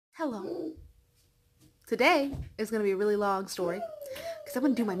Hello. Today is going to be a really long story because I'm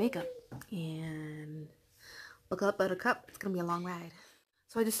going to do my makeup and look up Buttercup. It's going to be a long ride.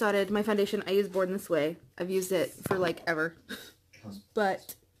 So I just started my foundation. I use Born This Way. I've used it for like ever,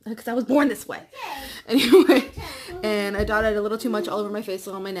 but because I was born this way. Anyway, and I dotted a little too much all over my face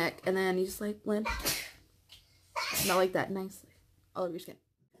and on my neck, and then you just like blend, not like that, nicely all over your skin.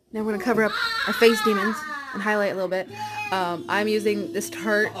 Now we're going to cover up our face demons and highlight a little bit. I'm using this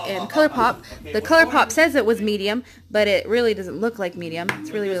Tarte and ColourPop. The ColourPop says it was medium, but it really doesn't look like medium.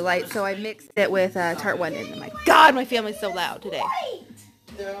 It's really, really light, so I mixed it with Tarte One. And my God, my family's so loud today.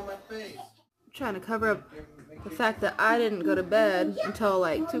 I'm trying to cover up the fact that I didn't go to bed until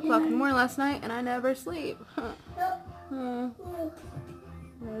like 2 o'clock in the morning last night, and I never sleep. Is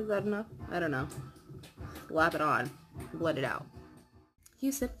that enough? I don't know. Lap it on. Blend it out.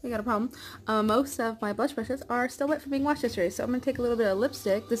 Houston, we got a problem. Most of my blush brushes are still wet from being washed yesterday, so I'm going to take a little bit of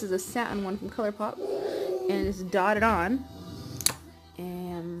lipstick. This is a satin one from ColourPop, and just dot it on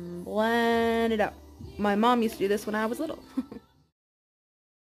and blend it out. My mom used to do this when I was little.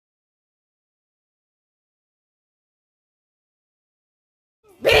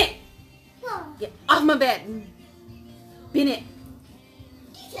 Bin it! Get off my bed! Bin it!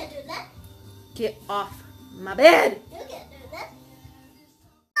 You can't do that. Get off my bed! You can't do that.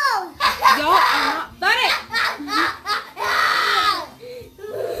 Y'all are not funny!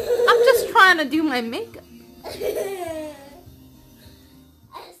 I'm just trying to do my makeup.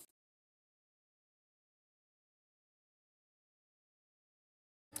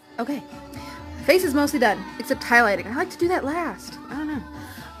 Okay, face is mostly done, except highlighting. I like to do that last. I don't know.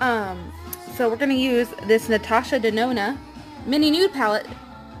 So we're gonna use this Natasha Denona mini nude palette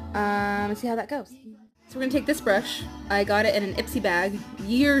and see how that goes. So we're gonna take this brush. I got it in an Ipsy bag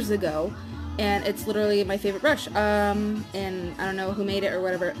years ago, and it's literally my favorite brush. And I don't know who made it or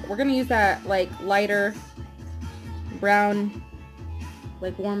whatever. We're gonna use that like lighter brown,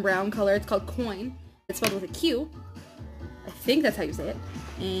 like warm brown color. It's called Coin. It's spelled with a Q. I think that's how you say it.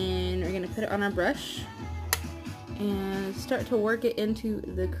 And we're gonna put it on our brush and start to work it into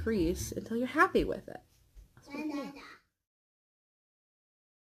the crease until you're happy with it.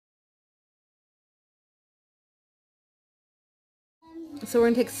 So we're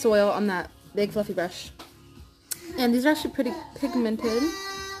gonna take soil on that big fluffy brush, and these are actually pretty pigmented.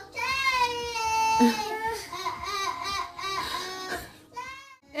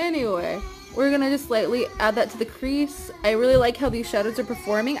 Anyway, we're gonna just lightly add that to the crease. I really like how these shadows are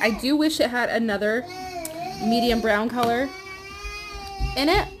performing. I do wish it had another medium brown color in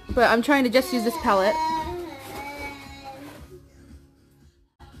it, but I'm trying to just use this palette.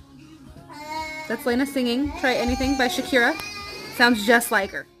 That's Lena singing Try Anything by Shakira. Sounds just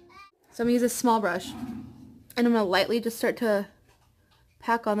like her. So I'm gonna use this small brush, and I'm gonna lightly just start to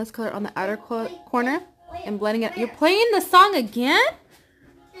pack on this color on the outer corner and blending it. You're playing the song again?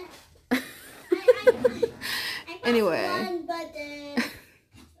 Anyway.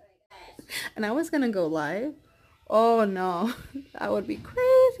 And I was gonna go live. Oh no, that would be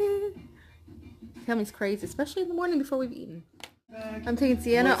crazy. Family's crazy, especially in the morning before we've eaten. I'm taking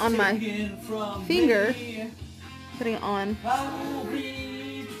Sienna on my finger, putting it on. I'll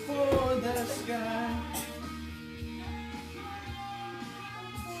reach for the sky.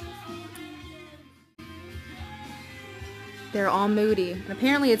 They're all moody, and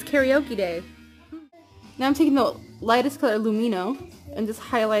apparently it's karaoke day. Now I'm taking the lightest color, Lumino, and just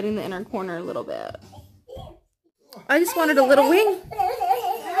highlighting the inner corner a little bit. I just wanted a little wing.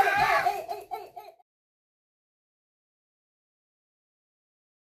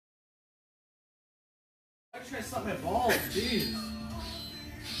 I'm trying to slap my balls, jeez.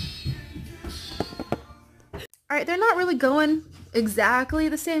 Alright, they're not really going exactly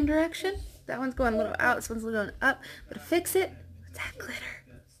the same direction. That one's going a little out, this one's going up. But to fix it, with that glitter.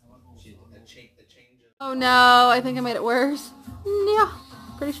 Oh no, I think I made it worse. Yeah,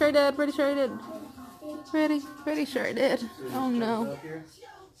 pretty sure I did, pretty sure I did. Pretty sure I did. Oh no.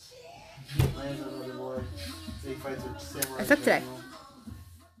 I took today.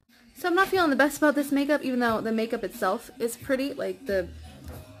 So I'm not feeling the best about this makeup, even though the makeup itself is pretty, like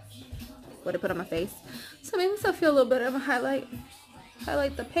what I put on my face. So maybe I'll feel a little bit of a highlight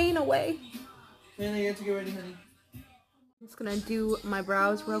the pain away. Really, you have to get ready, honey. I'm just gonna do my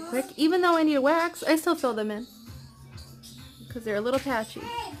brows real quick. Even though I need a wax, I still fill them in because they're a little patchy.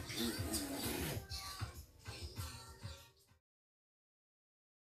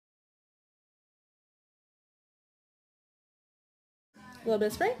 A little bit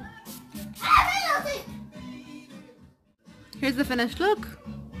of spray. Here's the finished look.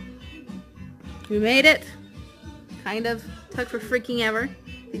 We made it. Kind of. Took for freaking ever.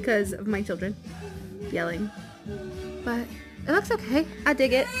 because of my children yelling. But it looks okay. I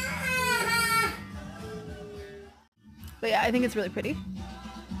dig it. But yeah, I think it's really pretty.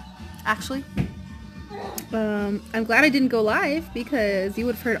 Actually. I'm glad I didn't go live because you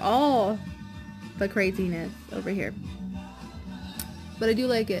would have heard all the craziness over here. But I do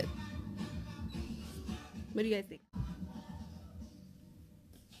like it. What do you guys think?